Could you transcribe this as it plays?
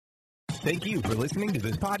Thank you for listening to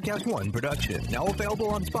this Podcast One production. Now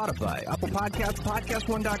available on Spotify, Apple Podcasts,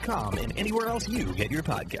 PodcastOne.com, and anywhere else you get your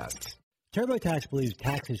podcasts. TurboTax believes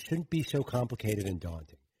taxes shouldn't be so complicated and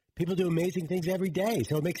daunting. People do amazing things every day,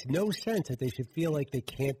 so it makes no sense that they should feel like they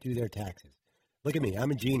can't do their taxes. Look at me.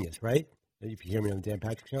 I'm a genius, right? If you hear me on the Dan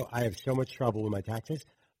Patrick Show, I have so much trouble with my taxes,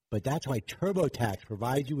 but that's why TurboTax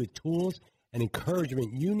provides you with tools and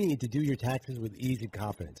encouragement you need to do your taxes with ease and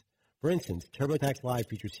confidence. For instance, TurboTax Live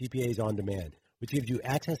features CPAs on demand, which gives you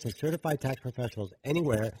access to certified tax professionals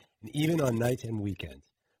anywhere and even on nights and weekends.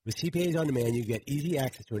 With CPAs on demand, you get easy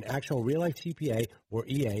access to an actual real-life CPA or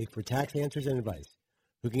EA for tax answers and advice,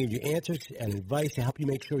 who can give you answers and advice to help you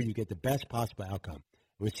make sure you get the best possible outcome.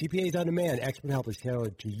 And with CPAs on demand, expert help is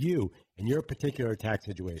tailored to you and your particular tax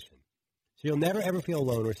situation. So you'll never, ever feel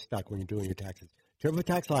alone or stuck when you're doing your taxes.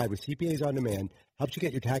 TurboTax Live with CPAs on demand helps you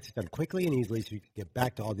get your taxes done quickly and easily so you can get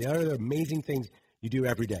back to all the other amazing things you do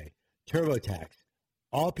every day. TurboTax.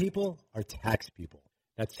 All people are tax people.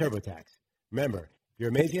 That's TurboTax. Remember, if you're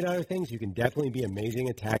amazing at other things, you can definitely be amazing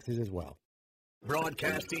at taxes as well.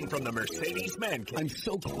 Broadcasting from the Mercedes Man Cave. I'm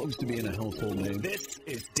so close to being a household name. This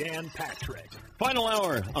is Dan Patrick. Final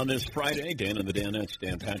hour on this Friday. Dan and the Danettes,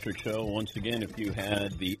 Dan Patrick Show. Once again, if you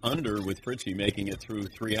had the under with Fritzy making it through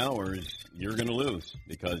 3 hours, you're going to lose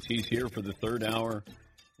because he's here for the third hour.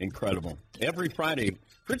 Incredible. Every Friday.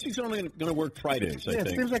 Fritzy's only going to work Fridays, I think.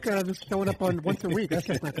 It seems like this is showing up on once a week. That's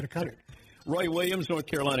just not going to cut it. Roy Williams, North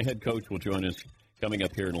Carolina head coach, will join us coming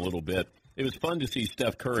up here in a little bit. It was fun to see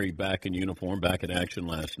Steph Curry back in uniform, back in action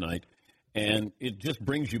last night. And it just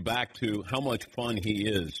brings you back to how much fun he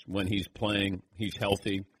is when he's playing. He's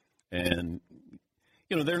healthy. And,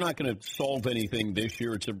 you know, they're not going to solve anything this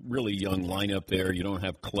year. It's a really young lineup there. You don't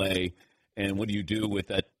have Clay. And what do you do with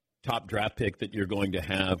that top draft pick that you're going to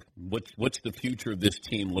have? What's the future of this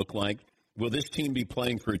team look like? Will this team be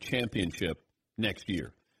playing for a championship next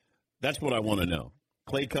year? That's what I want to know.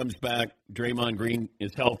 Clay comes back. Draymond Green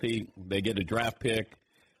is healthy. They get a draft pick.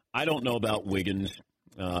 I don't know about Wiggins.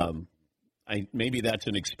 Maybe that's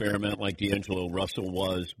an experiment like D'Angelo Russell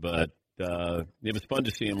was, but it was fun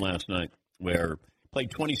to see him last night where played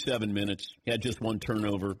 27 minutes, had just one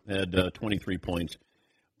turnover, had 23 points.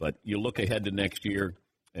 But you look ahead to next year,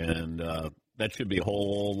 and that should be a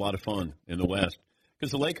whole lot of fun in the West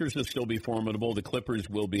because the Lakers will still be formidable. The Clippers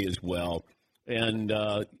will be as well. And,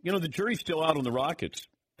 the jury's still out on the Rockets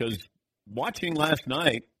because watching last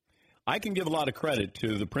night, I can give a lot of credit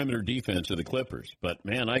to the perimeter defense of the Clippers. But,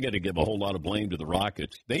 man, I got to give a whole lot of blame to the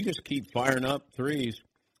Rockets. They just keep firing up threes.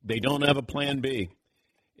 They don't have a plan B.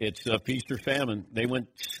 It's feast or famine. They went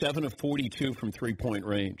 7 of 42 from three-point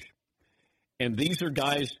range. And these are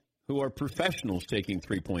guys who are professionals taking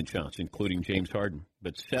three-point shots, including James Harden.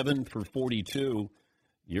 But 7 for 42,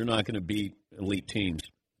 you're not going to beat elite teams.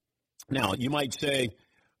 Now, you might say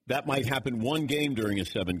that might happen one game during a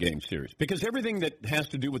 7-game series because everything that has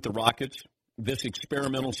to do with the Rockets, this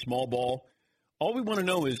experimental small ball, all we want to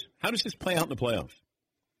know is how does this play out in the playoffs?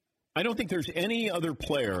 I don't think there's any other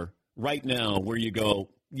player right now where you go,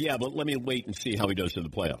 yeah, but let me wait and see how he does in the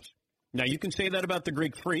playoffs. Now, you can say that about the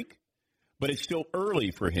Greek Freak, but it's still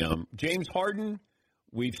early for him. James Harden,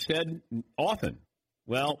 we've said often,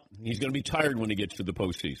 well, he's going to be tired when he gets to the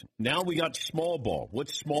postseason. Now we got small ball.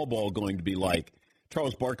 What's small ball going to be like?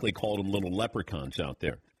 Charles Barkley called them little leprechauns out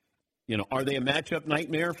there. You know, are they a matchup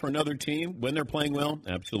nightmare for another team when they're playing well?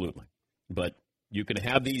 Absolutely. But you can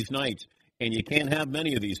have these nights, and you can't have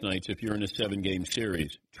many of these nights if you're in a 7-game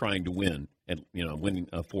series trying to win and, win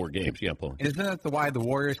 4 games. Yeah, Paul. And isn't that why the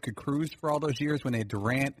Warriors could cruise for all those years when they had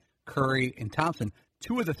Durant, Curry, and Thompson?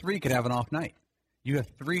 2 of the 3 could have an off night. You have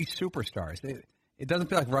 3 superstars. It doesn't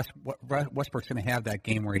feel like Westbrook's going to have that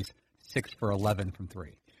game where he's 6 for 11 from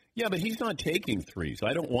 3. Yeah, but he's not taking threes.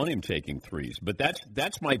 I don't want him taking threes. But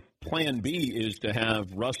that's my plan B is to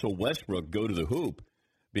have Russell Westbrook go to the hoop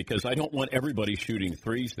because I don't want everybody shooting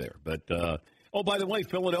threes there. But, by the way,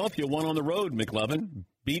 Philadelphia won on the road, McLovin.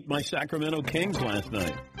 Beat my Sacramento Kings last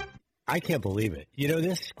night. I can't believe it.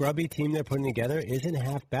 This scrubby team they're putting together isn't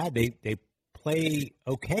half bad. They play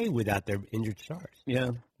okay without their injured stars. Yeah,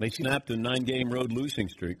 they snapped a 9-game road losing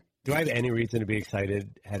streak. Do I have any reason to be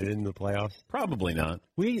excited headed into the playoffs? Probably not.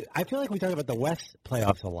 I feel like we talk about the West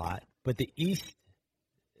playoffs a lot, but the East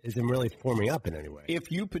isn't really forming up in any way.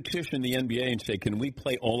 If you petition the NBA and say, can we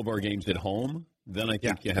play all of our games at home, then I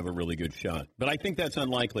think you have a really good shot. But I think that's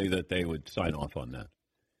unlikely that they would sign off on that.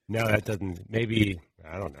 No, that doesn't. Maybe,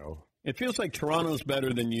 I don't know. It feels like Toronto's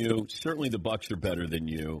better than you. Certainly the Bucks are better than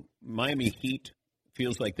you. Miami Heat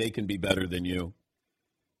feels like they can be better than you.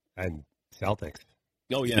 And Celtics.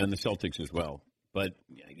 Oh, yeah, and the Celtics as well. But,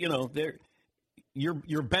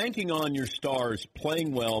 you're banking on your stars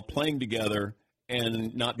playing well, playing together,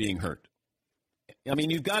 and not being hurt. I mean,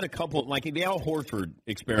 you've got a couple, like the Al Horford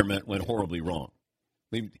experiment went horribly wrong.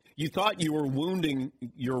 You thought you were wounding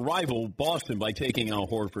your rival, Boston, by taking Al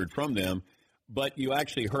Horford from them, but you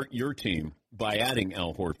actually hurt your team by adding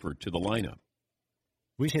Al Horford to the lineup.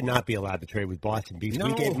 We should not be allowed to trade with Boston because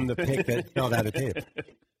we gave them the pick that fell out of the table.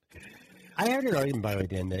 I heard an argument, by the way,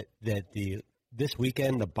 Dan, that this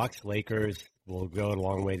weekend the Bucks-Lakers will go a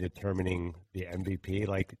long way determining the MVP.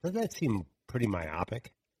 Like, doesn't that seem pretty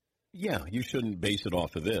myopic? Yeah, you shouldn't base it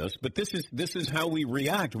off of this, but this is how we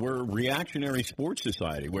react. We're a reactionary sports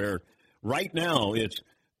society where right now it's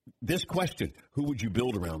this question: who would you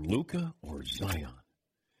build around, Luka or Zion?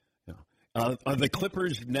 Are the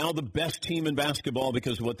Clippers now the best team in basketball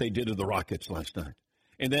because of what they did to the Rockets last night?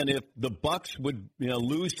 And then if the Bucks would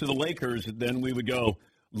lose to the Lakers, then we would go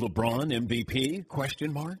LeBron MVP ?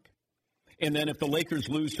 And then if the Lakers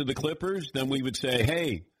lose to the Clippers, then we would say,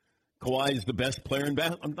 hey, Kawhi's the best player in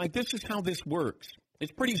basketball. I'm like, this is how this works.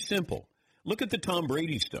 It's pretty simple. Look at the Tom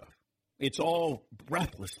Brady stuff. It's all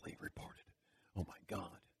breathlessly reported. Oh, my God.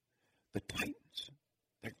 The Titans,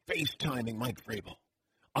 they're FaceTiming Mike Vrabel.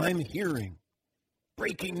 I'm hearing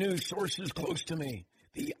breaking news sources close to me.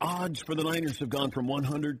 The odds for the Niners have gone from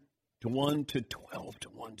 100 to 1 to 12 to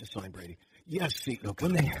 1 to sign Brady. Yes, Seton.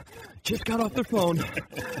 When they just got off their phone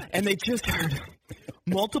and they just heard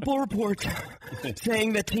multiple reports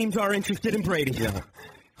saying that teams are interested in Brady. Yeah.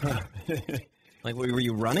 Like, were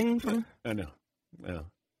you running from? I know.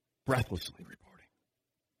 Breathlessly reporting.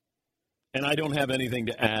 And I don't have anything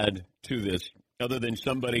to add to this other than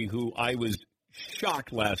somebody who I was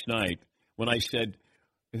shocked last night when I said,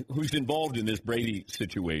 who's involved in this Brady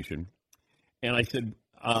situation. And I said,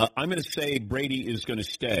 I'm going to say Brady is going to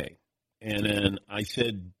stay. And then I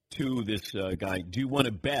said to this guy, do you want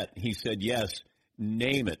to bet? He said, yes,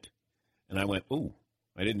 name it. And I went, ooh,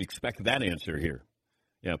 I didn't expect that answer here.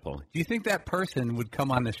 Yeah, Paul. Do you think that person would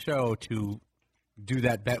come on the show to do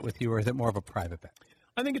that bet with you, or is it more of a private bet?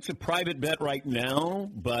 I think it's a private bet right now,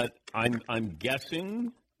 but I'm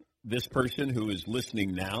guessing this person who is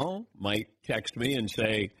listening now might text me and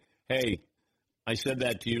say, hey, I said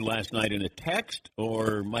that to you last night in a text,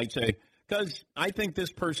 or might say, because I think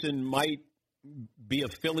this person might be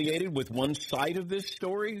affiliated with one side of this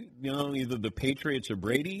story, either the Patriots or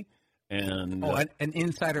Brady. And an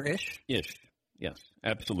insider-ish? Ish, yes,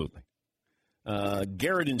 absolutely.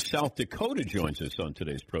 Garrett in South Dakota joins us on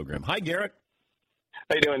today's program. Hi, Garrett.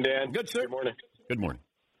 How you doing, Dan? Good, sir. Good morning. Good morning.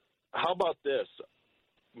 How about this?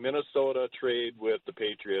 Minnesota trade with the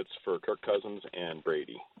Patriots for Kirk Cousins and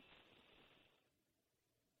Brady.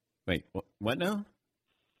 Wait, what now?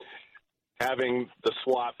 Having the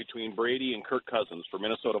swap between Brady and Kirk Cousins for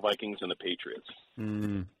Minnesota Vikings and the Patriots.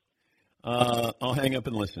 I'll hang up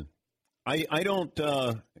and listen. I don't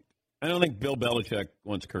think Bill Belichick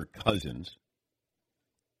wants Kirk Cousins.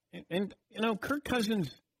 And Kirk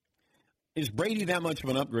Cousins, is Brady that much of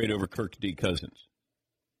an upgrade over Kirk D. Cousins?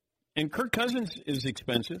 And Kirk Cousins is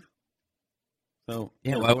expensive. So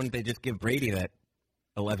yeah, why wouldn't they just give Brady that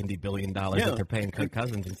 $11 billion that they're paying Kirk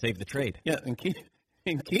Cousins and save the trade? Yeah, and keep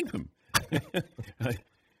him.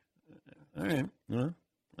 All right. Well,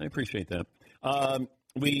 I appreciate that.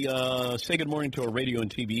 We say good morning to our radio and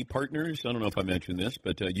TV partners. I don't know if I mentioned this,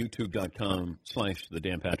 but youtube.com/The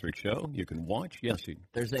Dan Patrick Show. You can watch. Yes,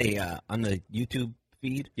 there's on the YouTube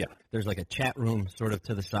feed. Yeah. There's like a chat room sort of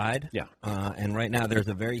to the side. Yeah. And right now there's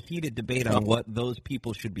a very heated debate on what those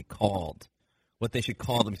people should be called, what they should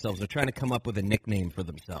call themselves. They're trying to come up with a nickname for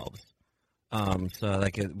themselves. So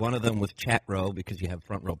one of them was Chat Row because you have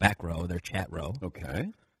front row, back row. They're Chat Row.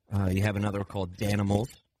 Okay. You have another called Danimals,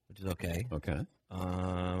 which is okay. Okay.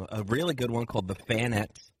 A really good one called the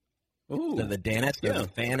Fanettes. Ooh. So the Danettes, the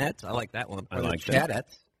Fanettes. I like that one. I like that.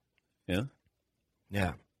 Chatettes. Yeah.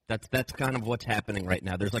 Yeah. That's kind of what's happening right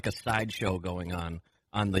now. There's like a sideshow going on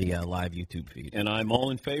the live YouTube feed. And I'm all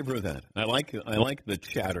in favor of that. I like the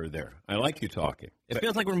chatter there. I like you talking. It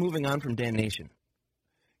feels like we're moving on from Dan Nation.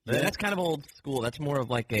 Yeah. That's kind of old school. That's more of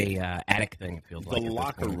like a attic thing, it feels like. The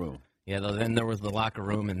locker room. Yeah, then there was the locker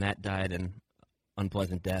room, and that died in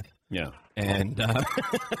unpleasant death. Yeah. And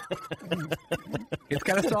it's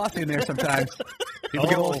kind of saucy in there sometimes. People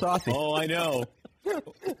get a little saucy. Oh, I know.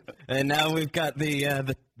 And now we've got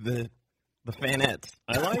the Fanettes.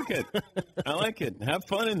 I like it. I like it. Have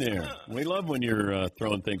fun in there. We love when you're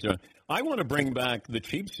throwing things around. I want to bring back the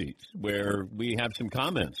cheap seats where we have some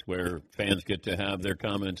comments, where fans get to have their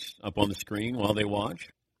comments up on the screen while they watch.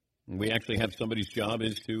 We actually have somebody's job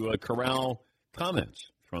is to corral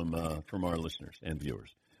comments from our listeners and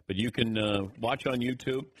viewers. But you can watch on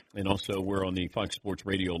YouTube, and also we're on the Fox Sports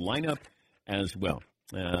Radio lineup as well.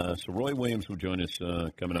 So Roy Williams will join us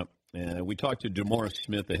coming up. We talked to DeMaurice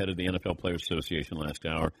Smith, the head of the NFL Players Association, last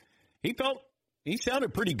hour. He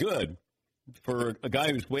sounded pretty good for a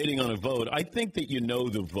guy who's waiting on a vote. I think that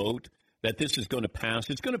the vote, that this is going to pass.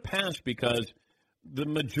 It's going to pass because the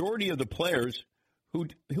majority of the players who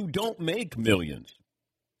don't make millions,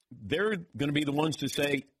 they're going to be the ones to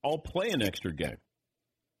say, I'll play an extra game.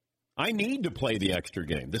 I need to play the extra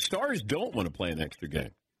game. The stars don't want to play an extra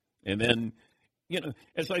game. And then,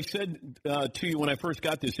 as I said to you when I first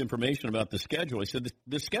got this information about the schedule, I said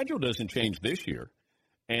the schedule doesn't change this year.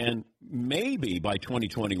 And maybe by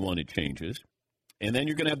 2021 it changes. And then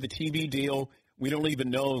you're going to have the TV deal. We don't even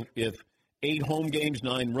know if 8 home games,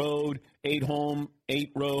 9 road, 8 home,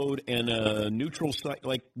 8 road, and a neutral site.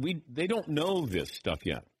 They don't know this stuff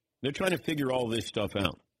yet. They're trying to figure all this stuff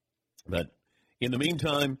out. But in the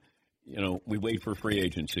meantime, we wait for free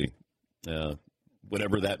agency,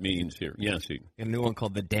 whatever that means here. Yes, a new one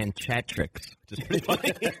called the Dan Chatrix, which is pretty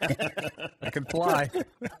funny. I can fly.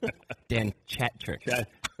 Dan Chatrix.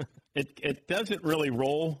 It doesn't really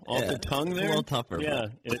roll off the tongue there. It's a little tougher. Yeah,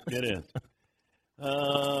 it is.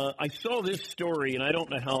 I saw this story, and I don't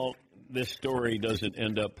know how this story doesn't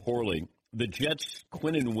end up poorly. The Jets'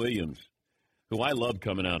 Quinnen Williams, who I loved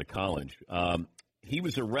coming out of college, he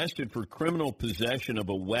was arrested for criminal possession of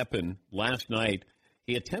a weapon last night.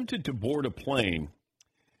 He attempted to board a plane,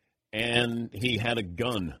 and he had a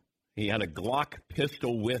gun. He had a Glock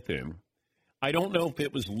pistol with him. I don't know if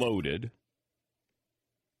it was loaded.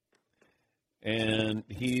 And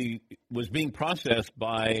he was being processed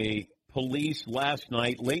by police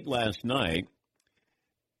late last night.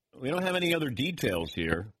 We don't have any other details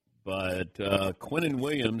here, but Quinnen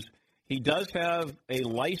Williams, he does have a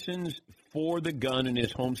license for the gun in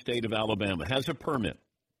his home state of Alabama, has a permit.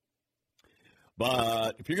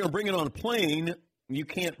 But if you're going to bring it on a plane, you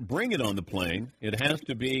can't bring it on the plane. It has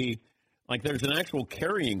to be, there's an actual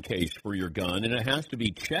carrying case for your gun, and it has to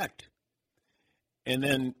be checked. And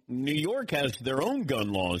then New York has their own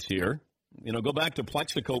gun laws here. Go back to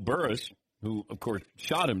Plexico Burress, who, of course,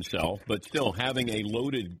 shot himself, but still having a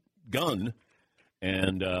loaded gun,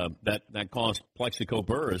 and that cost Plexico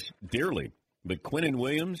Burress dearly. But Quinnen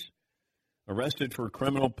Williams arrested for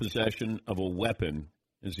criminal possession of a weapon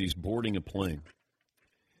as he's boarding a plane.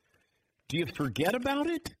 Do you forget about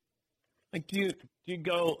it? Do you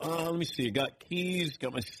go, let me see, I got keys,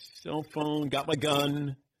 got my cell phone, got my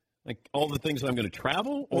gun, all the things I'm going to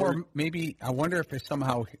travel? Or maybe, I wonder if there's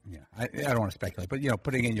somehow, I don't want to speculate, but,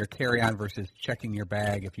 putting in your carry-on versus checking your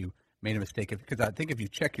bag if you made a mistake. Because I think if you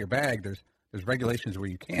check your bag, there's regulations where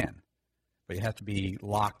you can. But you have to be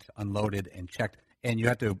locked, unloaded, and checked. And you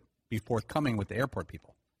have to be forthcoming with the airport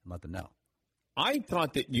people and let them know. I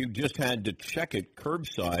thought that you just had to check it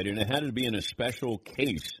curbside, and it had to be in a special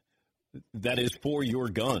case that is for your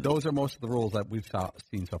gun. Those are most of the rules that we've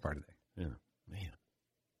seen so far today. Yeah, man.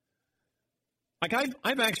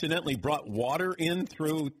 I've accidentally brought water in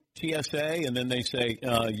through TSA, and then they say,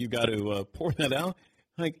 you got to pour that out.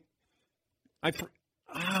 I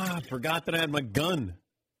forgot that I had my gun.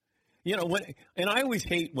 And I always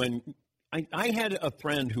hate when I had a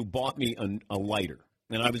friend who bought me a lighter,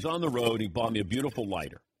 and I was on the road. He bought me a beautiful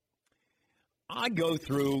lighter. I go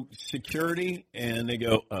through security, and they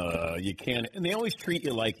go, you can't. And they always treat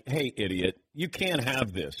you like, hey, idiot, you can't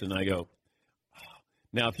have this. And I go,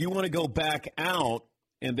 now, if you want to go back out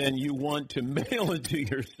and then you want to mail it to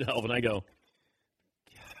yourself, and I go,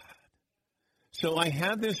 God. So I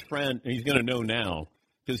have this friend, and he's going to know now,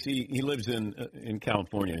 because he lives in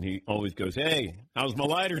California, and he always goes, hey, how's my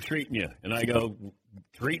lighter treating you? And I go,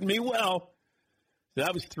 treating me well. So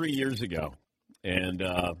that was 3 years ago, and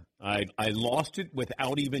I lost it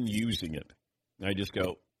without even using it. I just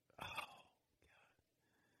go, oh,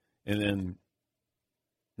 God. And then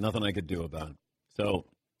nothing I could do about it. So,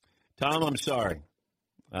 Tom, I'm sorry.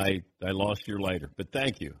 I lost your lighter, but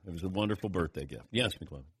thank you. It was a wonderful birthday gift. Yes,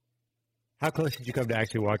 McClellan. How close did you come to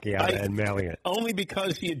actually walking out and mailing it? Only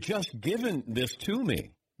because he had just given this to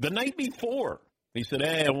me the night before. He said,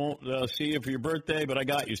 hey, I won't see you for your birthday, but I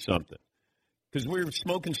got you something. Because we were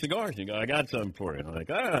smoking cigars. He goes, I got something for you. And I'm like,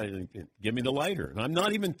 all right, give me the lighter. And I'm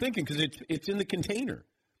not even thinking because it's in the container.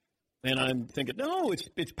 And I'm thinking, no,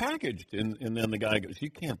 it's packaged. And then the guy goes, you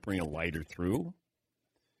can't bring a lighter through.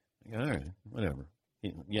 Like, all right, whatever.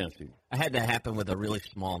 Yes. I had that happen with a really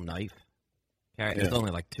small knife. It's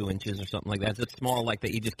only like 2 inches or something like that. It's small like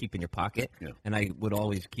that you just keep in your pocket. Yeah. And I would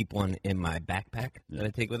always keep one in my backpack that I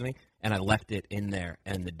take with me. And I left it in there.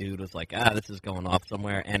 And the dude was like, this is going off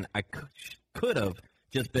somewhere. And I could have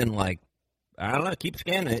just been like, I don't know, keep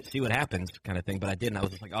scanning it, see what happens kind of thing. But I didn't. I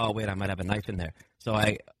was just like, oh, wait, I might have a knife in there. So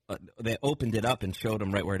they opened it up and showed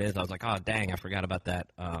him right where it is. I was like, oh, dang, I forgot about that.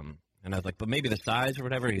 And I was like, but maybe the size or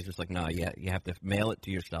whatever. He's just like, no, yeah, you have to mail it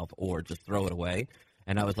to yourself or just throw it away.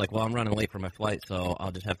 And I was like, well, I'm running late for my flight, so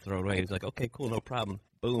I'll just have to throw it away. He's like, okay, cool, no problem.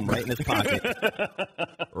 Boom, right in his pocket.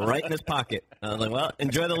 Right in his pocket. I was like, well,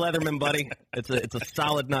 enjoy the Leatherman, buddy. It's a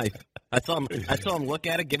solid knife. I saw him look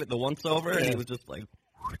at it, give it the once over, and he was just like,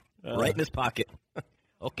 right in his pocket.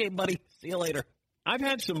 Okay, buddy, see you later. I've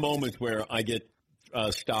had some moments where I get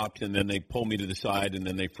stopped, and then they pull me to the side, and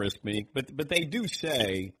then they frisk me. But they do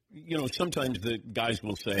say, sometimes the guys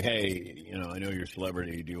will say, hey, I know you're a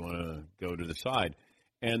celebrity. Do you want to go to the side?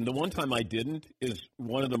 And the one time I didn't is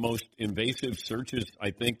one of the most invasive searches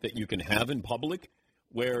I think that you can have in public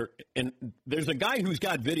and there's a guy who's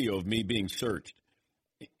got video of me being searched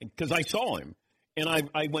because I saw him. And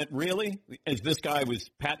I went, really? As this guy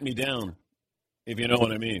was patting me down, if you know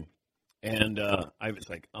what I mean. And I was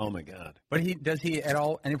like, oh, my God. But does he at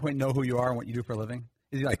any point know who you are and what you do for a living?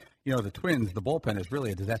 Is he like, the Twins, the bullpen is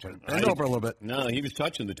really a disaster. Bend over a little bit. No, he was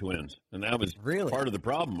touching the Twins, and that was really part of the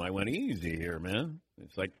problem. I went, easy here, man.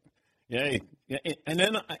 It's like, yeah. And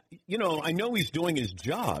then, I know he's doing his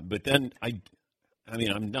job, but then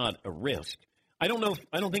I'm not a risk. I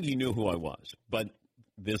don't think he knew who I was, but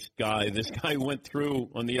this guy went through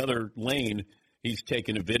on the other lane. He's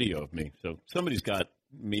taking a video of me. So somebody's got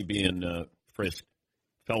me being frisked,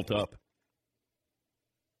 felt up.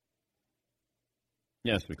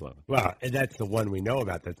 Yes, McLovin. Well, and that's the one we know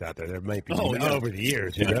about that's out there. There might be over the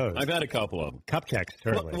years. Who knows? I've had a couple of them. Cup checks,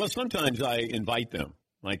 certainly. Well, sometimes I invite them.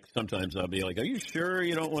 Like, sometimes I'll be like, are you sure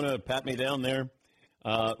you don't want to pat me down there?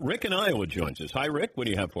 Rick in Iowa joins us. Hi, Rick. What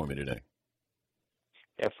do you have for me today?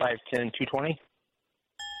 Yeah, 5'10", 220.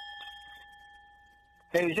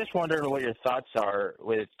 Hey, I was just wondering what your thoughts are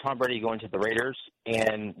with Tom Brady going to the Raiders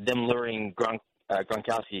and them luring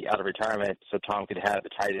Gronkowski out of retirement so Tom could have the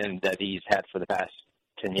tight end that he's had for the past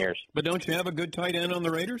 10 years. But don't you have a good tight end on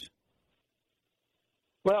the Raiders?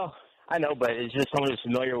 Well, I know, but it's just someone who's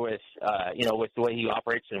familiar with, with the way he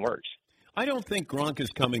operates and works. I don't think Gronk is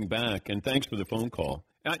coming back, and thanks for the phone call.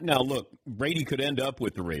 Now, look, Brady could end up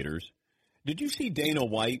with the Raiders. Did you see Dana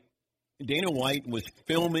White? Dana White was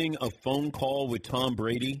filming a phone call with Tom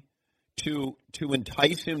Brady to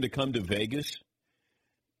entice him to come to Vegas.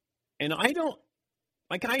 And I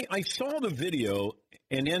saw the video,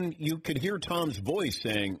 and then you could hear Tom's voice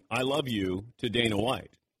saying, I love you, to Dana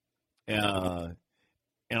White. And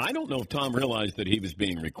I don't know if Tom realized that he was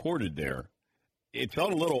being recorded there. It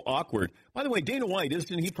felt a little awkward. By the way, Dana White,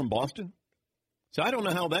 isn't he from Boston? So I don't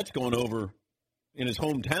know how that's going over in his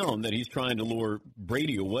hometown that he's trying to lure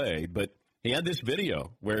Brady away. But he had this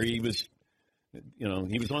video where he was,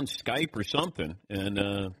 he was on Skype or something,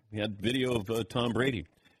 and he had video of Tom Brady.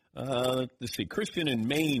 Let's see. Christian in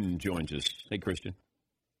Maine joins us. Hey, Christian.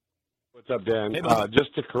 What's up, Dan? Hey,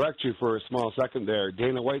 just to correct you for a small second there,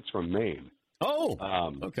 Dana White's from Maine. Oh,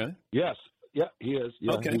 okay. Yes. Yeah, he is.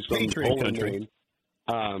 Yeah, okay. He's from Patriot Poland, country. Maine.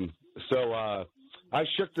 I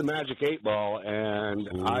shook the magic 8-ball, and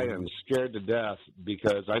I am scared to death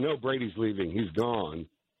because I know Brady's leaving. He's gone.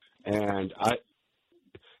 And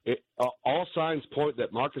all signs point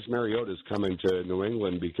that Marcus Mariota is coming to New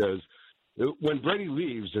England because when Brady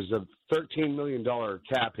leaves, there's a $13 million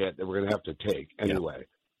cap hit that we're going to have to take anyway. Yeah.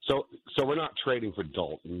 So we're not trading for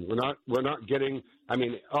Dalton. We're not getting. I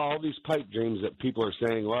mean, all these pipe dreams that people are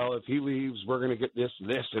saying. Well, if he leaves, we're going to get this,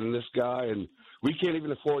 and this guy, and we can't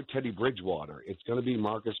even afford Teddy Bridgewater. It's going to be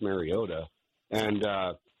Marcus Mariota. And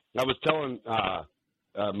I was telling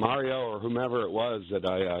Mario or whomever it was that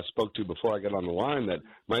I spoke to before I got on the line that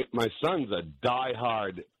my son's a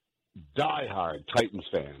diehard Titans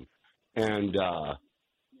fan, and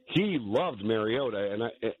he loved Mariota,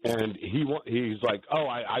 and he's like, oh,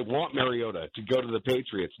 I want Mariota to go to the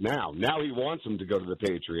Patriots now. Now he wants him to go to the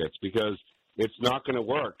Patriots because it's not going to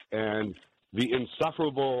work. And the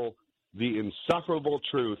insufferable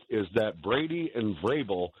truth is that Brady and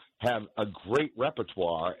Vrabel have a great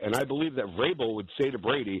repertoire, and I believe that Vrabel would say to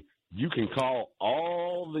Brady, you can call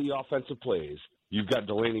all the offensive plays. You've got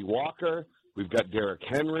Delaney Walker. We've got Derrick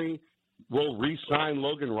Henry. We'll re-sign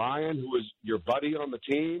Logan Ryan, who is your buddy on the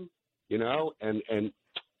team,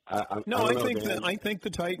 I think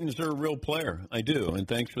the Titans are a real player. I do, and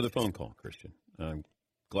thanks for the phone call, Christian. I'm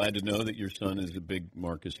glad to know that your son is a big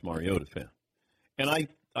Marcus Mariota fan. And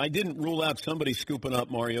I didn't rule out somebody scooping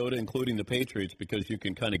up Mariota, including the Patriots, because you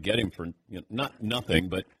can kind of get him for not nothing,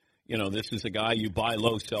 but this is a guy you buy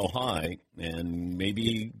low, sell high, and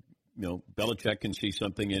maybe Belichick can see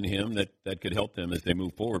something in him that could help them as they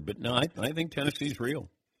move forward. But no, I think Tennessee's real.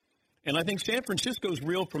 And I think San Francisco's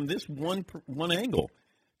real from this one angle.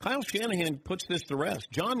 Kyle Shanahan puts this to rest.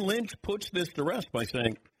 John Lynch puts this to rest by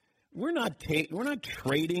saying, we're not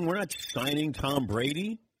trading, we're not signing Tom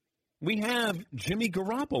Brady. We have Jimmy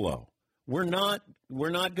Garoppolo. We're not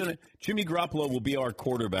going to – Jimmy Garoppolo will be our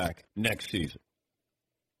quarterback next season.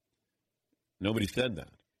 Nobody said that.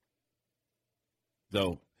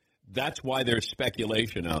 So that's why there's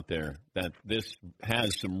speculation out there that this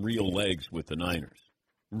has some real legs with the Niners.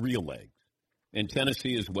 Real legs. And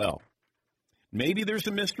Tennessee as well. Maybe there's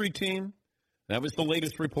a mystery team. That was the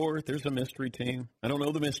latest report. There's a mystery team. I don't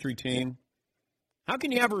know the mystery team. How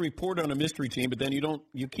can you have a report on a mystery team, but then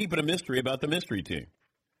you keep it a mystery about the mystery team?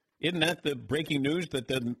 Isn't that the breaking news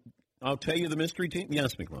I'll tell you the mystery team?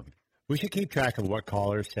 Yes, McLovin. We should keep track of what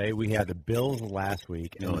callers say. We had the Bills last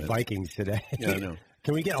week and the Vikings today. Yeah, I know.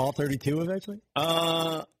 Can we get all 32 eventually?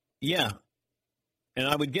 Yeah. And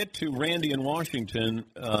I would get to Randy in Washington.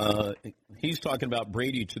 He's talking about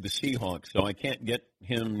Brady to the Seahawks, so I can't get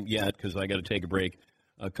him yet because I got to take a break.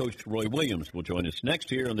 Coach Roy Williams will join us next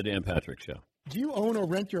here on the Dan Patrick Show. Do you own or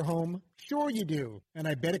rent your home? Sure you do, and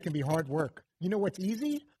I bet it can be hard work. You know what's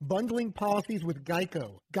easy? Bundling policies with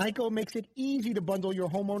Geico. Geico makes it easy to bundle your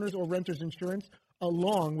homeowner's or renter's insurance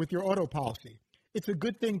along with your auto policy. It's a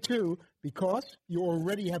good thing, too, because you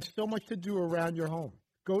already have so much to do around your home.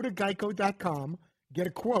 Go to geico.com, get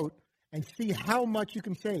a quote, and see how much you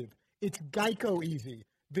can save. It's Geico easy.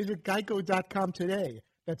 Visit geico.com today.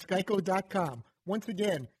 That's geico.com. Once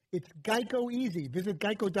again, it's Geico easy. Visit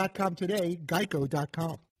geico.com today,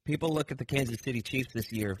 geico.com. People look at the Kansas City Chiefs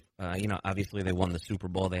this year. Obviously they won the Super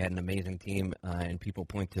Bowl. They had an amazing team, and people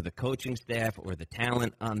point to the coaching staff or the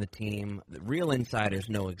talent on the team. The real insiders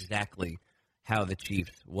know exactly how the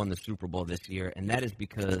Chiefs won the Super Bowl this year, and that is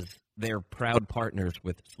because they're proud partners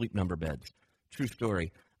with Sleep Number beds. True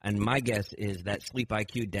story. And my guess is that Sleep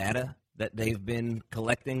IQ data that they've been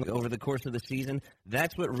collecting over the course of the season,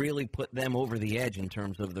 that's what really put them over the edge in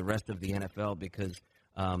terms of the rest of the NFL because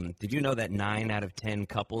did you know that 9 out of 10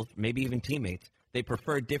 couples, maybe even teammates, they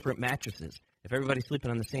prefer different mattresses? If everybody's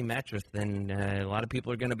sleeping on the same mattress, then a lot of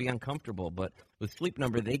people are going to be uncomfortable. But with Sleep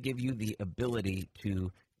Number, they give you the ability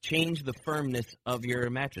to change the firmness of your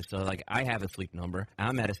mattress. So, like, I have a Sleep Number.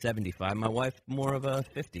 I'm at a 75. My wife, more of a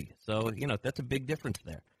 50. So, that's a big difference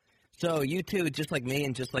there. So you too, just like me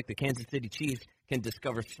and just like the Kansas City Chiefs, can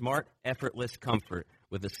discover smart, effortless comfort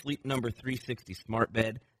with a Sleep Number 360 smart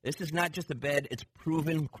bed. This is not just a bed, it's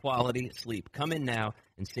proven quality sleep. Come in now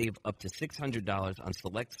and save up to $600 on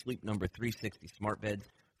select Sleep Number 360 smart beds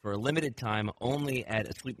for a limited time only at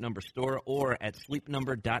a Sleep Number store or at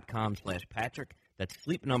sleepnumber.com/Patrick. That's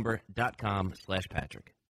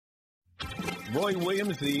sleepnumber.com/Patrick. Roy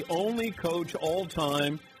Williams, the only coach all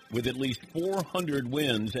time with at least 400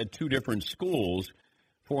 wins at two different schools,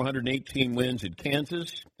 418 wins at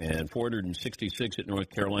Kansas and 466 at North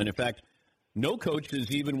Carolina. In fact, no coach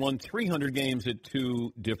has even won 300 games at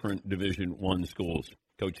two different Division I schools.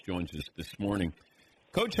 Coach joins us this morning.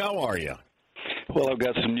 Coach, how are you? Well, I've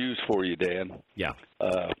got some news for you, Dan. Yeah.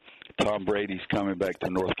 Tom Brady's coming back to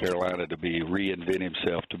North Carolina to reinvent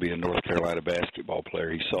himself to be a North Carolina basketball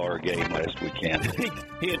player. He saw our game last weekend.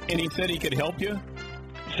 And he said he could help you?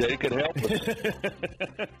 Said he could help us.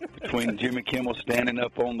 Between Jimmy Kimmel standing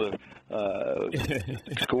up on the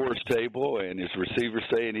scorer's table and his receiver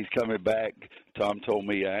saying he's coming back, Tom told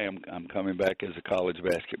me I'm coming back as a college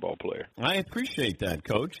basketball player. I appreciate that,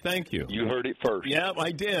 Coach. Thank you. You heard it first. Yeah,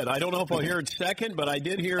 I did. I don't know if I'll hear it second, but I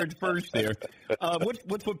did hear it first there.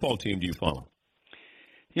 What football team do you follow?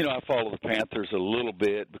 I follow the Panthers a little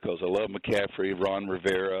bit because I love McCaffrey. Ron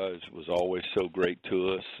Rivera was always so great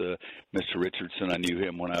to us. Mr. Richardson, I knew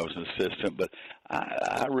him when I was an assistant. But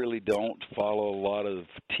I really don't follow a lot of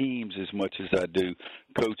teams as much as I do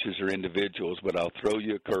coaches or individuals, but I'll throw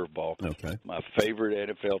you a curveball. Okay. My favorite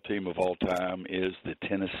NFL team of all time is the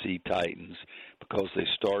Tennessee Titans because they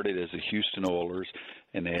started as the Houston Oilers,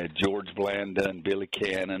 and they had George Blanda and Billy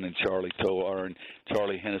Cannon and Charlie Tovar and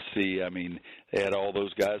Charlie Hennessy. I mean, they had all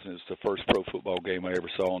those guys, and it's the first pro football game I ever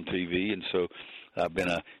saw on TV. And so I've been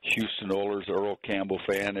a Houston Oilers, Earl Campbell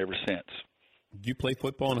fan ever since. Did you play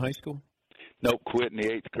football in high school? Nope, quit in the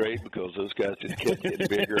 8th grade because those guys just kept getting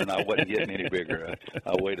bigger, and I wasn't getting any bigger.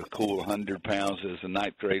 I weighed a cool 100 pounds as a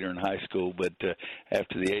 9th grader in high school, but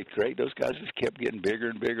after the 8th grade, those guys just kept getting bigger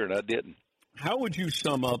and bigger, and I didn't. How would you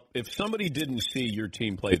sum up, if somebody didn't see your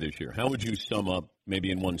team play this year, how would you sum up,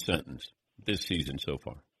 maybe in one sentence, this season so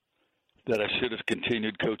far? That I should have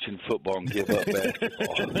continued coaching football and give up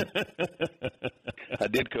basketball. I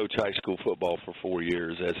did coach high school football for 4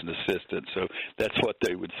 years as an assistant, so that's what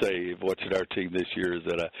they would say watching our team this year is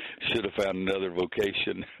that I should have found another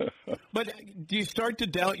vocation. But do you start to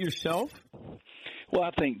doubt yourself? Well,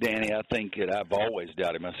 I think, Danny, that I've always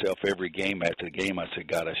doubted myself. Every game after the game, I said,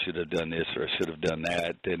 God, I should have done this or I should have done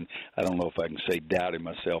that. And I don't know if I can say doubting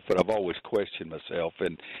myself, but I've always questioned myself.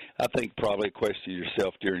 And I think probably question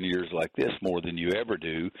yourself during years like this more than you ever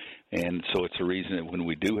do. And so it's a reason that when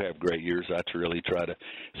we do have great years, I really try to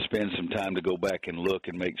spend some time to go back and look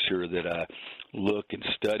and make sure that I look and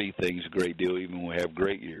study things a great deal, even when we have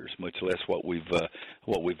great years, much less what we've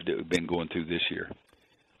been going through this year.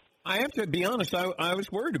 I have to be honest, I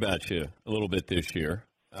was worried about you a little bit this year.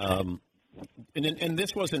 And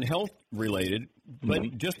this wasn't health-related,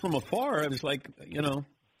 but just from afar, I was like,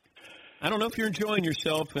 I don't know if you're enjoying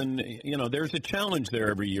yourself, and, there's a challenge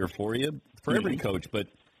there every year for you, for every coach, but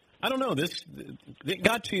I don't know. It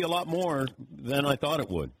got to you a lot more than I thought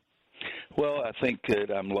it would. Well, I think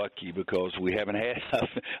that I'm lucky because we haven't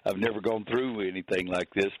I've never gone through anything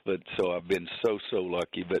like this, but so I've been so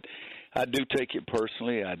lucky, but I do take it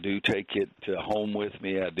personally. I do take it home with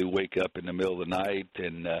me. I do wake up in the middle of the night,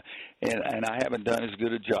 and I haven't done as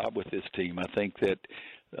good a job with this team. I think that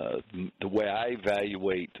the way I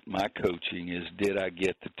evaluate my coaching is, did I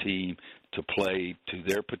get the team to play to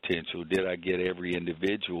their potential? Did I get every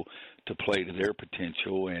individual to play to their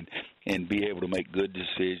potential and be able to make good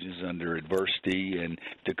decisions under adversity and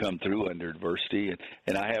to come through under adversity?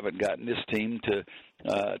 And I haven't gotten this team to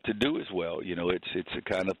do as well. It's a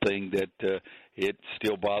kind of thing that it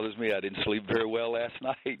still bothers me. I didn't sleep very well last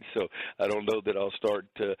night, so I don't know that I'll start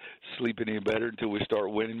sleeping any better until we start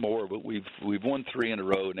winning more. But we've won 3 in a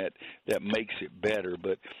row, and that makes it better.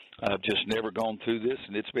 But I've just never gone through this,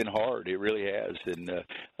 and it's been hard. It really has. And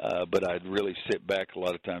but I really sit back a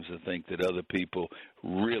lot of times and think that other people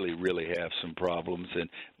really have some problems, and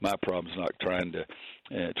my problem's not trying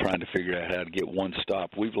to figure out how to get one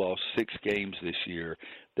stop. We've lost 6 games this year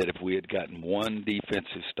that if we had gotten one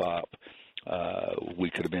defensive stop, we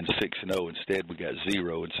could have been 6-0. Instead, we got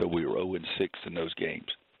 0, and so we were 0-6 in those games.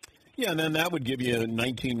 Yeah, and then that would give you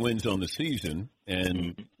 19 wins on the season,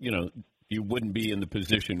 and you wouldn't be in the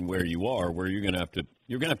position where you are, where you're going to have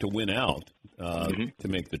to win out to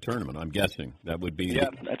make the tournament. I'm guessing that would be. Yeah,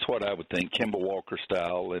 that's what I would think. Kemba Walker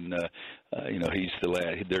style, and he's the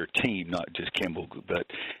lad. Their team, not just Kimball, but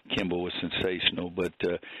Kimball was sensational. But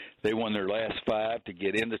they won their last 5 to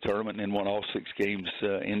get in the tournament, and then won all 6 games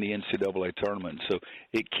in the NCAA tournament. So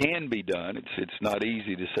it can be done. It's not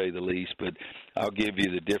easy to say the least, but I'll give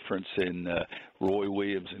you the difference in Roy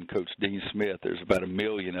Williams and Coach Dean Smith. There's about 1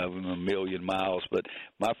 million of them, 1 million miles. But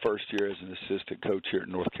my first year as an assistant coach here at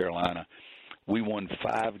North Carolina, we won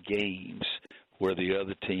 5 games where the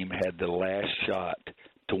other team had the last shot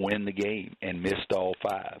to win the game and missed all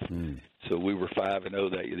 5. So we were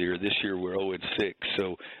 5-0 that year. This year we're 0-6.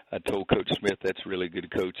 So I told Coach Smith that's really good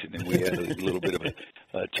coaching, and we had a little bit of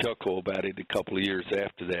a chuckle about it a couple of years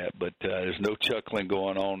after that. But there's no chuckling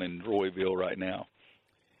going on in Royville right now.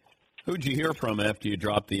 Who'd you hear from after you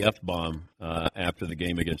dropped the F-bomb after the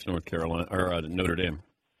game against North Carolina or Notre Dame?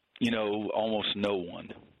 Almost no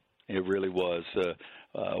one. It really was.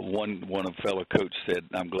 One of fellow coach said,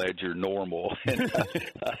 "I'm glad you're normal," and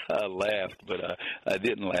I laughed, but I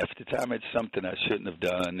didn't laugh at the time. It's something I shouldn't have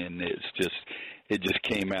done, and it just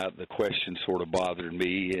came out. The question sort of bothered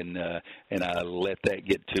me, and I let that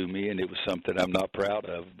get to me, and it was something I'm not proud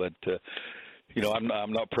of. But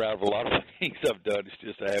I'm not proud of a lot of things I've done. It's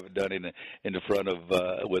just I haven't done it in the front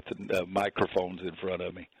of with microphones in front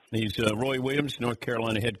of me. He's Roy Williams, North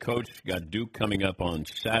Carolina head coach. Got Duke coming up on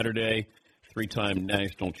Saturday. 3-time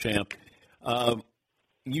national champ.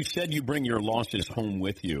 You said you bring your losses home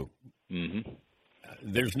with you. Mm-hmm.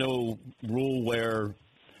 There's no rule where,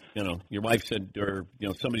 your wife said, or,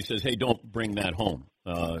 somebody says, hey, don't bring that home,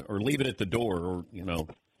 or leave it at the door, or,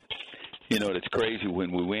 it's crazy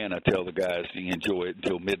when we win. I tell the guys to enjoy it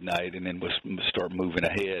until midnight, and then we'll start moving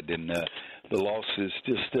ahead. And the losses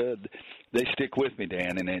just they stick with me,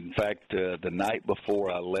 Dan. And in fact, the night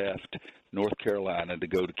before I left North Carolina to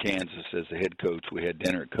go to Kansas as the head coach, we had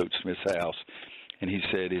dinner at Coach Smith's house, and he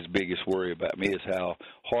said his biggest worry about me is how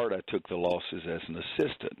hard I took the losses as an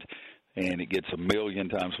assistant, and it gets 1 million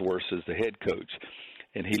times worse as the head coach.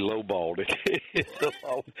 And he lowballed it.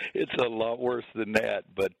 It's a lot worse than that,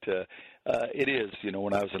 but it is.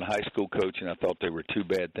 When I was in high school coaching, I thought there were 2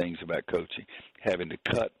 bad things about coaching: having to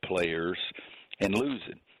cut players and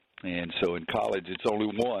losing. And so in college, it's only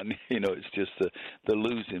one. It's just the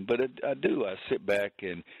losing. But I sit back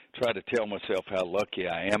and try to tell myself how lucky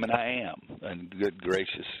I am, and I am. And good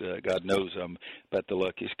gracious, God knows I'm about the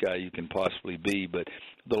luckiest guy you can possibly be. But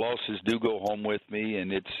the losses do go home with me,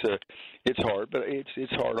 and it's hard. But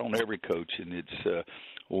it's hard on every coach, and it's.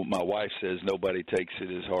 Well, my wife says nobody takes it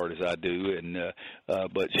as hard as I do, and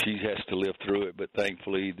but she has to live through it. But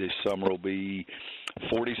thankfully, this summer will be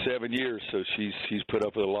 47 years, so she's put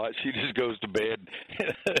up with a lot. She just goes to bed,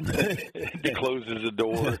 closes the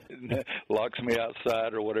door, and locks me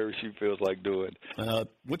outside or whatever she feels like doing.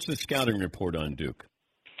 What's the scouting report on Duke?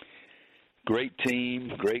 Great team,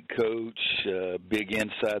 great coach, big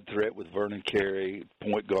inside threat with Vernon Carey,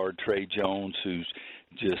 point guard Trey Jones, who's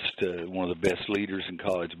just one of the best leaders in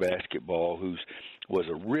college basketball, who was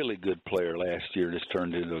a really good player last year and has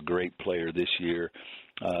turned into a great player this year.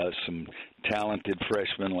 Some talented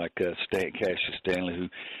freshmen like Cassius Stanley, who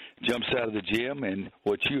jumps out of the gym. And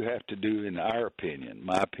what you have to do, in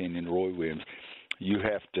my opinion, Roy Williams, you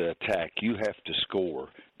have to attack. You have to score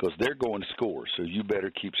because they're going to score, so you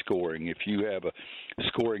better keep scoring. If you have a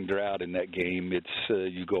scoring drought in that game,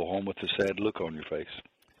 it's you go home with a sad look on your face.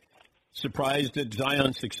 Surprised at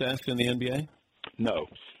Zion's success in the NBA? No,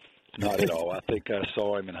 not at all. I think I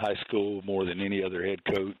saw him in high school more than any other head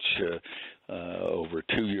coach over a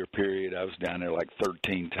 2-year period. I was down there like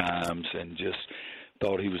 13 times and just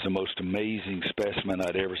thought he was the most amazing specimen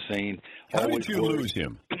I'd ever seen. How did you lose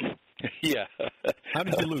him? Yeah. How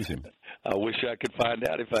did you lose him? I wish I could find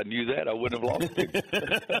out. If I knew that, I wouldn't have lost him.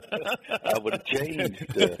 I would have changed.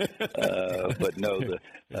 But no,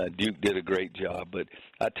 Duke did a great job. But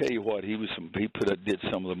I tell you what, he did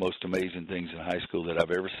some of the most amazing things in high school that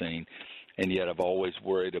I've ever seen. And yet I've always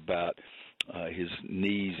worried about his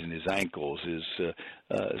knees and his ankles, his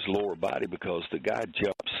lower body, because the guy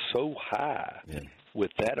jumps so high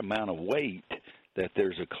with that amount of weight that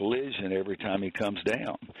there's a collision every time he comes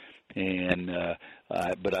down. And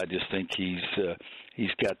but I just think he's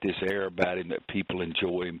got this air about him that people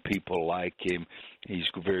enjoy him, people like him. He's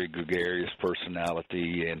a very gregarious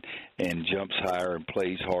personality and jumps higher and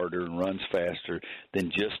plays harder and runs faster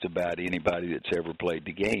than just about anybody that's ever played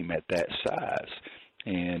the game at that size.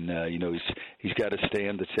 And he's got to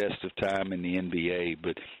stand the test of time in the NBA,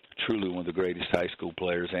 but truly one of the greatest high school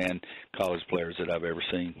players and college players that I've ever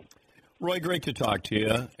seen. Roy, great to talk to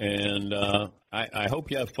you, and I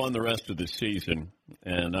hope you have fun the rest of the season,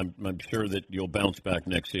 and I'm sure that you'll bounce back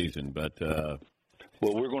next season. But well,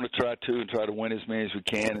 we're going to try to win as many as we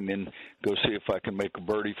can, and then go see if I can make a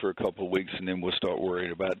birdie for a couple of weeks, and then we'll start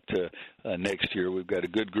worrying about next year. We've got a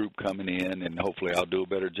good group coming in, and hopefully I'll do a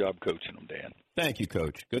better job coaching them, Dan. Thank you,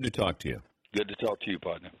 Coach. Good to talk to you. Good to talk to you,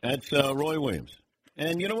 partner. That's Roy Williams.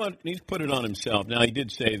 And you know what? He's put it on himself. Now, he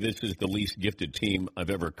did say this is the least gifted team I've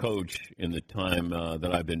ever coached in the time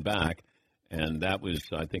that I've been back. And that was,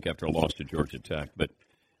 I think, after a loss to Georgia Tech. But,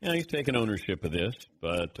 he's taken ownership of this.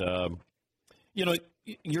 But,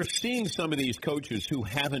 you're seeing some of these coaches who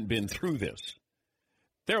haven't been through this.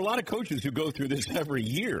 There are a lot of coaches who go through this every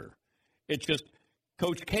year. It's just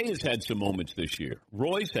Coach K has had some moments this year.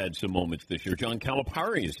 Roy's had some moments this year. John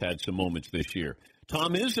Calipari has had some moments this year.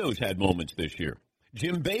 Tom Izzo's had moments this year.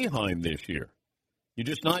 Jim Boeheim this year. You're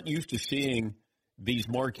just not used to seeing these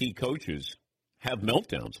marquee coaches have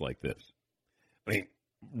meltdowns like this. I mean,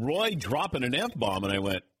 Roy dropping an F-bomb, and I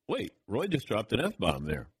went, wait, Roy just dropped an F-bomb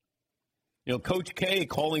there. Coach K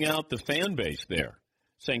calling out the fan base there,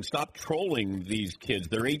 saying, stop trolling these kids.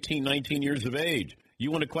 They're 18, 19 years of age. You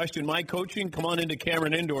want to question my coaching? Come on into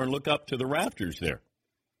Cameron Indoor and look up to the rafters there.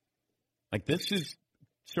 Like, this is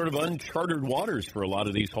sort of uncharted waters for a lot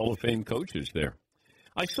of these Hall of Fame coaches there.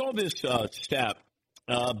 I saw this stat.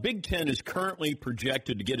 Big Ten is currently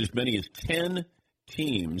projected to get as many as 10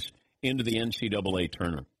 teams into the NCAA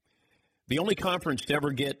tournament. The only conference to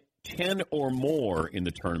ever get 10 or more in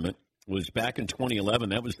the tournament was back in 2011.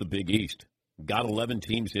 That was the Big East. Got 11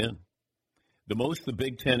 teams in. The most the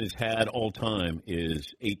Big Ten has had all time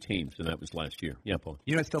is 8 teams, and that was last year. Yeah, Paul.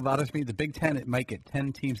 You know what still bothers me? The Big Ten, it might get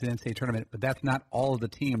 10 teams in the NCAA tournament, but that's not all of the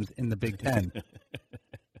teams in the Big Ten.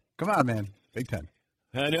 Come on, man. Big Ten.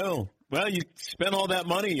 I know. Well, you spent all that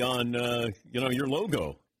money on, your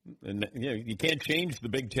logo, and you can't change the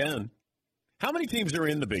Big Ten. How many teams are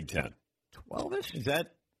in the Big Ten? 12-ish. Is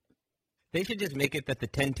that? They should just make it that the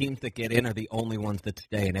 10 teams that get in are the only ones that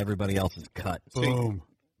stay, and everybody else is cut. Boom.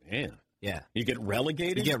 Man. Yeah. You get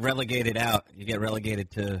relegated? You get relegated out. You get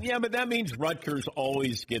relegated to... Yeah, but that means Rutgers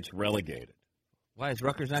always gets relegated. Why, is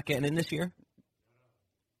Rutgers not getting in this year?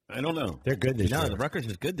 I don't know. They're good this year. No, the Rutgers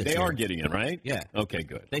is good this They year. are getting it, right? Yeah. Okay,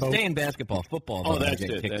 good. They stay in basketball. Football, though, that's they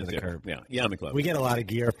get it. kicked That's to the it. curb. Yeah, McLeod. We get a lot of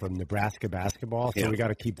gear from Nebraska basketball, so Yeah. we got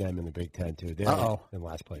to keep them in the Big Ten, too. They're in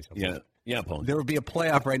last place. Yeah, Paul. There would be a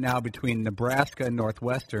playoff right now between Nebraska and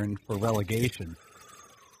Northwestern for relegation.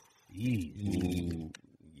 Yeah.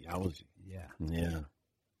 Yeah.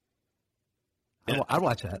 I'd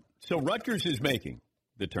watch that. So Rutgers is making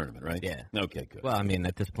the tournament, right? Yeah. Okay, good. Well, I mean,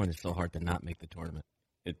 at this point, it's so hard to not make the tournament.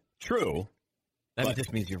 It's true. That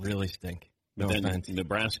just means you really stink. No But then offense.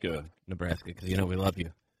 Nebraska, because we love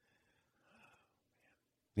you.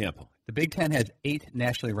 Yeah, Paul. The Big Ten has 8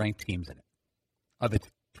 nationally ranked teams in it, of its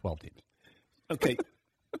 12 teams. Okay.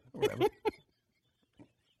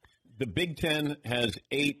 The Big Ten has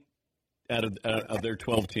 8 out of their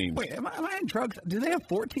 12 teams. Wait, am I on drugs? Do they have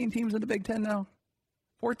 14 teams in the Big Ten now?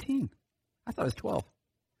 14. I thought it was 12.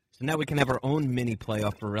 So now we can have our own mini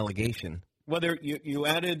playoff for relegation. Well, you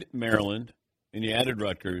added Maryland, and you added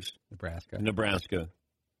Rutgers. Nebraska.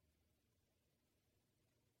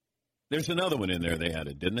 There's another one in there they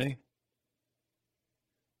added, didn't they?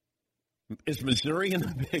 Is Missouri in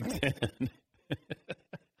the Big Ten?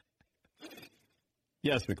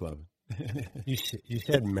 Yes, McLovin. You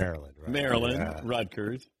said Maryland, right? Maryland, Yeah.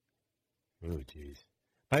 Rutgers. Oh, jeez.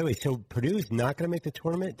 By the way, so Purdue's not going to make the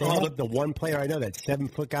tournament? They have the one player I know, that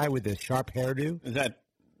 7-foot guy with the sharp hairdo. Is that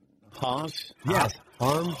Haas? Yes.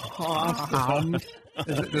 Harms.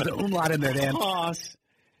 There's an umlaut in there, Dan. Haas.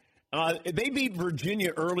 They beat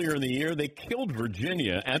Virginia earlier in the year. They killed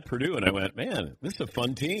Virginia at Purdue, and I went, man, this is a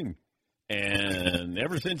fun team. And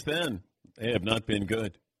ever since then, they have not been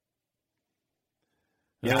good.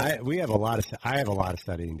 Yeah, I have a lot of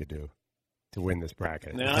studying to do to win this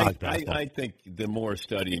bracket. Now, I think the more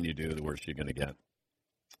studying you do, the worse you're going to get.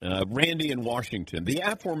 Randy in Washington. The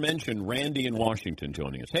aforementioned Randy in Washington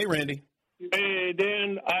joining us. Hey, Randy. Hey,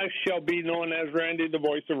 Dan. I shall be known as Randy, the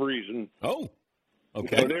voice of reason. Oh,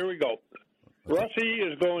 okay. So there we go. Russie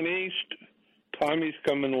is going east. Tommy's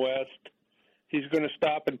coming west. He's going to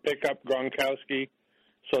stop and pick up Gronkowski.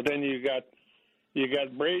 So then you got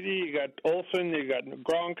Brady, you got Olsen, you got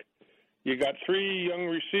Gronk, you got 3 young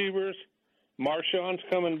receivers. Marshawn's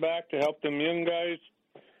coming back to help them young guys.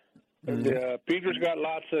 Peter's got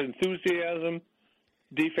lots of enthusiasm.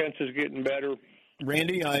 Defense is getting better.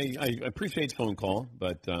 Randy, I appreciate the phone call,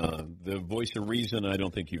 but the voice of reason, I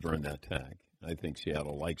don't think you've earned that tag. I think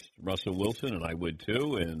Seattle likes Russell Wilson, and I would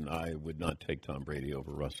too, and I would not take Tom Brady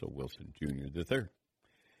over Russell Wilson Jr. the third.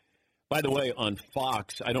 By the way, on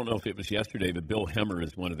Fox, I don't know if it was yesterday, but Bill Hemmer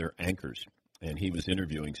is one of their anchors, and he was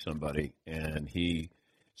interviewing somebody, and he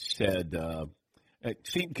said,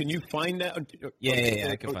 can you find that? Yeah,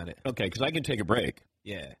 I can find it. Okay, because I can take a break.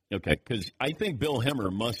 Yeah. Okay, because I think Bill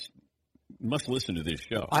Hemmer must listen to this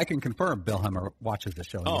show. I can confirm Bill Hemmer watches the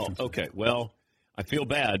show. Oh, okay. Well, I feel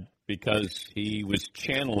bad because he was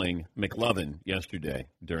channeling McLovin yesterday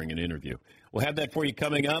during an interview. We'll have that for you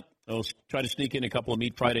coming up. I'll try to sneak in a couple of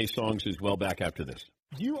Meat Friday songs as well back after this.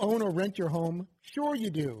 Do you own or rent your home? Sure you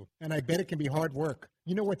do, and I bet it can be hard work.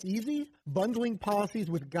 You know what's easy? Bundling policies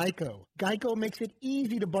with Geico. Geico makes it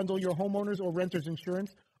easy to bundle your homeowners or renters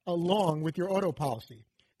insurance along with your auto policy.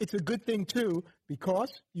 It's a good thing, too,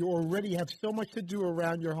 because you already have so much to do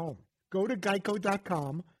around your home. Go to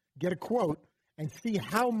geico.com, get a quote, and see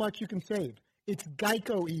how much you can save. It's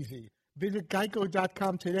Geico easy. Visit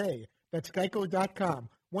geico.com today. That's geico.com.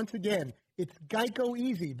 Once again, it's Geico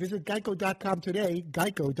easy. Visit geico.com today,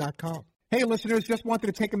 geico.com. Hey, listeners, just wanted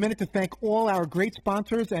to take a minute to thank all our great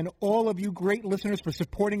sponsors and all of you great listeners for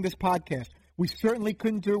supporting this podcast. We certainly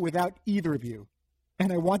couldn't do it without either of you.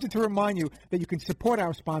 And I wanted to remind you that you can support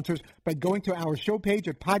our sponsors by going to our show page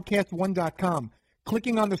at podcast1.com,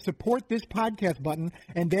 clicking on the Support This Podcast button,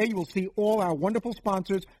 and there you will see all our wonderful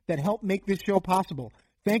sponsors that help make this show possible.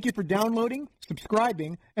 Thank you for downloading,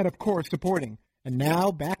 subscribing, and, of course, supporting. And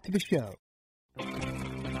now, back to the show.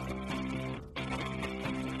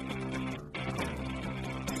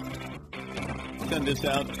 Send this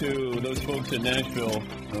out to those folks in Nashville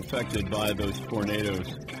affected by those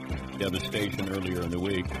tornadoes devastation earlier in the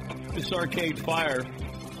week. This is Arcade Fire.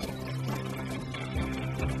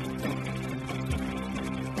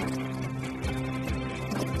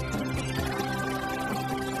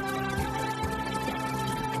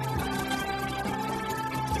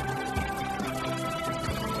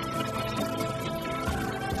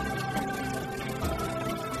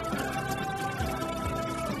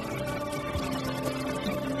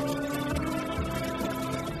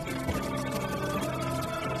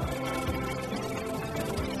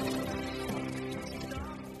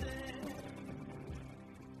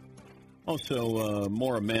 Also,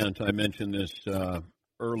 Maura Mant, I mentioned this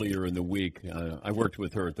earlier in the week. I worked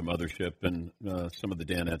with her at the mothership, and some of the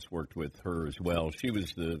Danettes worked with her as well. She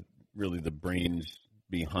was really the brains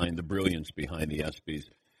behind, the brilliance behind the ESPYs.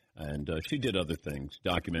 And she did other things,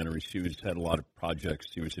 documentaries. She had a lot of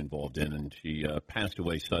projects she was involved in, and she passed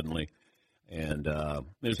away suddenly. And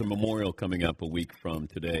there's a memorial coming up a week from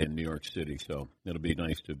today in New York City, so it'll be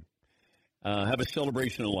nice to have a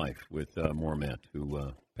celebration of life with Mormat,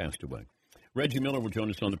 who passed away. Reggie Miller will join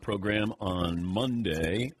us on the program on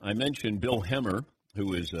Monday. I mentioned Bill Hemmer,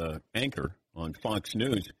 who is anchor on Fox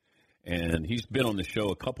News, and he's been on the show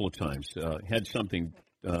a couple of times. Had something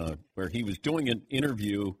where he was doing an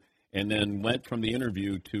interview and then went from the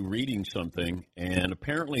interview to reading something, and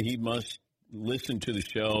apparently he must listen to the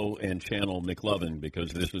show and channel McLovin,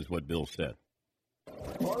 because this is what Bill said.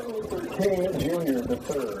 Martin Luther King Jr.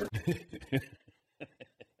 III.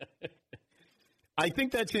 I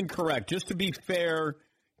think that's incorrect. Just to be fair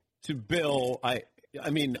to Bill,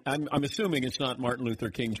 I'm assuming it's not Martin Luther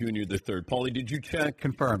King Jr. III. Paulie, did you check?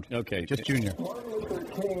 Confirmed. Okay. Just Jr. Martin Luther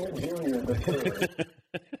King Jr. III.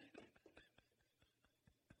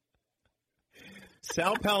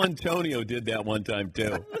 Sal Palantonio did that one time,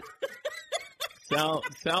 too.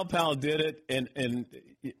 Sal Pal did it and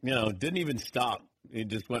didn't even stop. He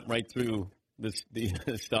just went right through the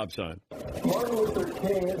stop sign. Martin Luther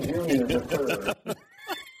King Jr. III.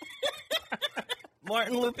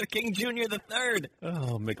 Martin Luther King Jr. III.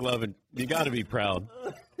 Oh, McLovin, you got to be proud.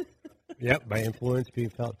 Yep, by influence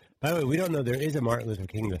being felt. By the way, we don't know there is a Martin Luther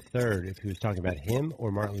King III if he was talking about him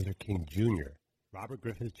or Martin Luther King Jr. Robert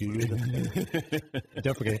Griffith Jr. III.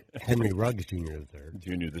 Don't forget Henry Ruggs Jr. III.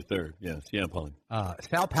 Jr. III, yes. Yeah, Paulie.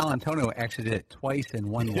 Sal Palantonio actually did it twice in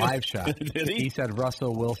one live shot. Did he? He said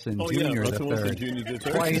Russell Wilson Jr. Yeah, Russell III. Wilson Jr. III.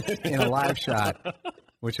 Twice in a live shot,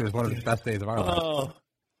 which was one of the best days of our lives. Oh,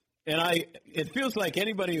 and it feels like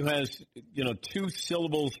anybody who has, 2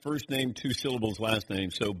 syllables first name, 2 syllables last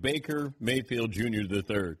name. So Baker Mayfield Jr.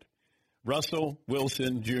 III. Russell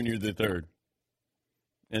Wilson Jr. III.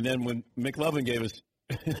 And then when McLovin gave us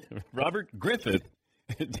Robert Griffith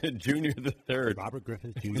Jr. III. Robert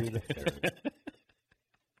Griffith Jr. III.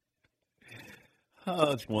 Oh,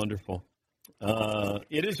 that's wonderful.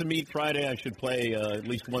 It is a Meat Friday. I should play at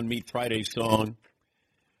least one Meat Friday song.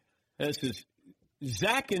 This is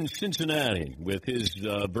Zach in Cincinnati with his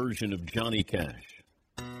version of Johnny Cash.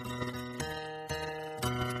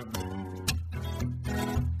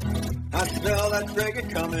 I smell that trigger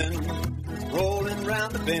coming, rolling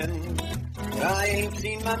round the bend. I ain't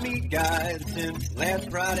seen my meat guys since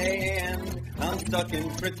last Friday, and I'm stuck in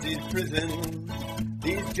Fritzy's prison.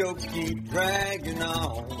 These jokes keep dragging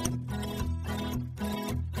on,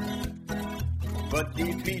 but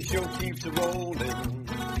DP show keeps a rolling,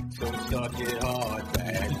 so suck it hard,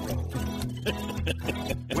 back roll.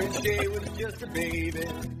 When Shay was just a baby,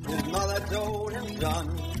 his mother told him,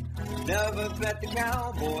 son, never bet the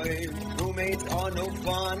Cowboys, roommates are no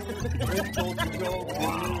fun. Chris told some jokes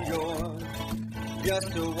in New York,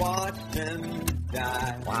 just to watch them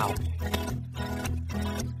die. Wow.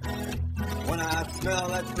 When I smell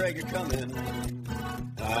that Traeger coming,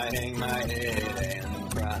 I hang my head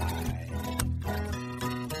and cry.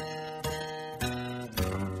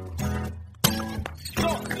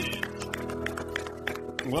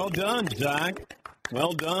 Well done, Zach.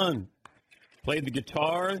 Well done. Played the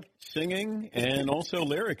guitar, singing, and also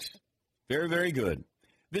lyrics. Very, very good.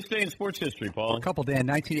 This day in sports history, Paul. A couple, Dan.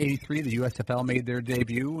 1983, the USFL made their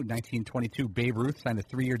debut. 1922, Babe Ruth signed a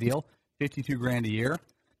 3-year deal, $52,000 a year.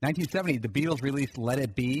 1970, the Beatles released Let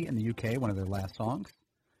It Be in the UK, one of their last songs.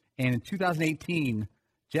 And in 2018,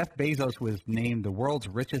 Jeff Bezos was named the world's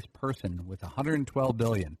richest person with $112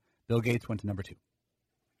 billion. Bill Gates went to number 2.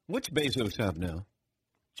 What's Bezos have now?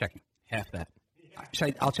 Checking. Half that.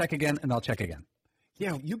 I'll check again, and I'll check again.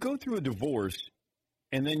 Yeah, you go through a divorce,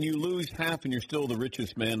 and then you lose half, and you're still the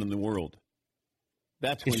richest man in the world.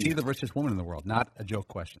 Is she the richest woman in the world? Not a joke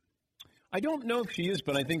question. I don't know if she is,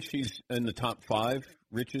 but I think she's in the top 5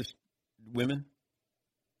 richest women.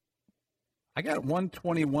 I got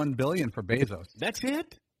 $121 billion for Bezos. That's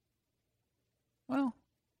it? Well,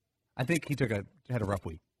 I think he had a rough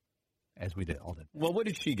week, as we all did. Well, what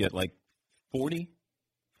did she get? Like 40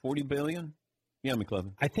 billion? Yeah,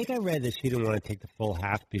 McLovin. I think I read that she didn't want to take the full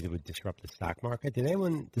half because it would disrupt the stock market. Did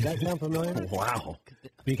that sound familiar? Wow.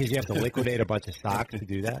 Because you have to liquidate a bunch of stocks to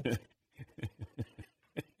do that?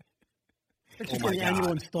 It's just the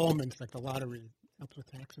annual installments, like the lottery. Helps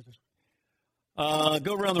with taxes.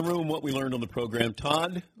 Go around the room what we learned on the program.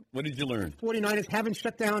 Todd, what did you learn? 49ers haven't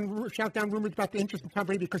shout down rumors about the interest in Tom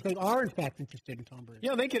Brady because they are, in fact, interested in Tom Brady.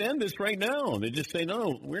 Yeah, they could end this right now. They just say,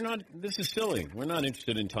 no, we're not. This is silly. We're not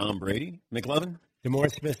interested in Tom Brady. McLovin?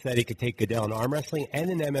 DeMaurice Smith said he could take Goodell in arm wrestling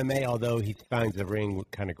and in MMA, although he finds the ring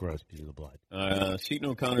kind of gross because of the blood. Seton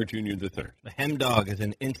O'Connor Jr. III. The Hem Dog is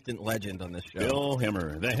an instant legend on this show. Bill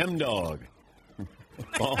Hemmer, the Hem Dog.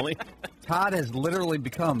 Paulie? Todd has literally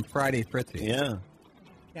become Friday Fritzy. Yeah.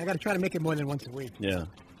 I got to try to make it more than once a week. Yeah.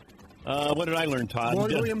 What did I learn, Todd? Roy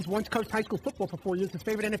Williams once coached high school football for 4 years. His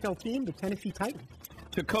favorite NFL team, the Tennessee Titans.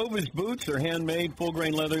 Tecovas boots are handmade,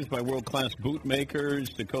 full-grain leathers by world-class boot makers.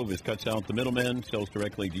 Tecovas cuts out the middleman, sells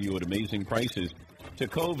directly to you at amazing prices.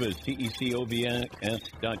 Tecovas,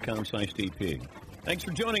 TECOVAS.com/TP. Thanks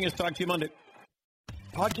for joining us. Talk to you Monday.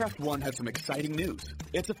 Podcast One has some exciting news.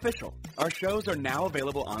 It's official. Our shows are now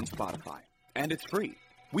available on Spotify, and it's free.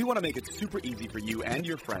 We want to make it super easy for you and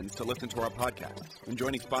your friends to listen to our podcasts, and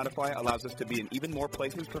joining Spotify allows us to be in even more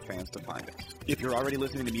places for fans to find us. If you're already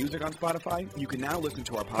listening to music on Spotify, you can now listen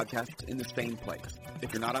to our podcasts in the same place.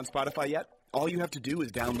 If you're not on Spotify yet, all you have to do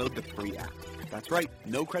is download the free app. That's right,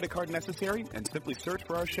 no credit card necessary, and simply search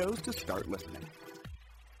for our shows to start listening.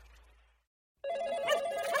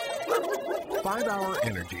 5 Hour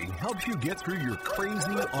Energy helps you get through your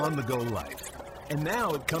crazy on-the-go life. And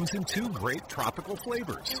now it comes in 2 great tropical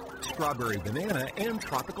flavors, strawberry banana and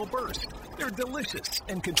tropical burst. They're delicious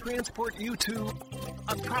and can transport you to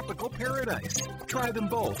a tropical paradise. Try them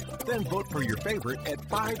both, then vote for your favorite at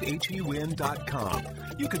 5HEWin.com.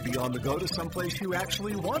 You could be on the go to someplace you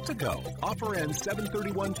actually want to go. Offer ends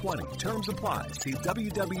 7/31/20. Terms apply. See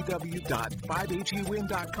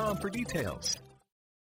www.5HEWin.com for details.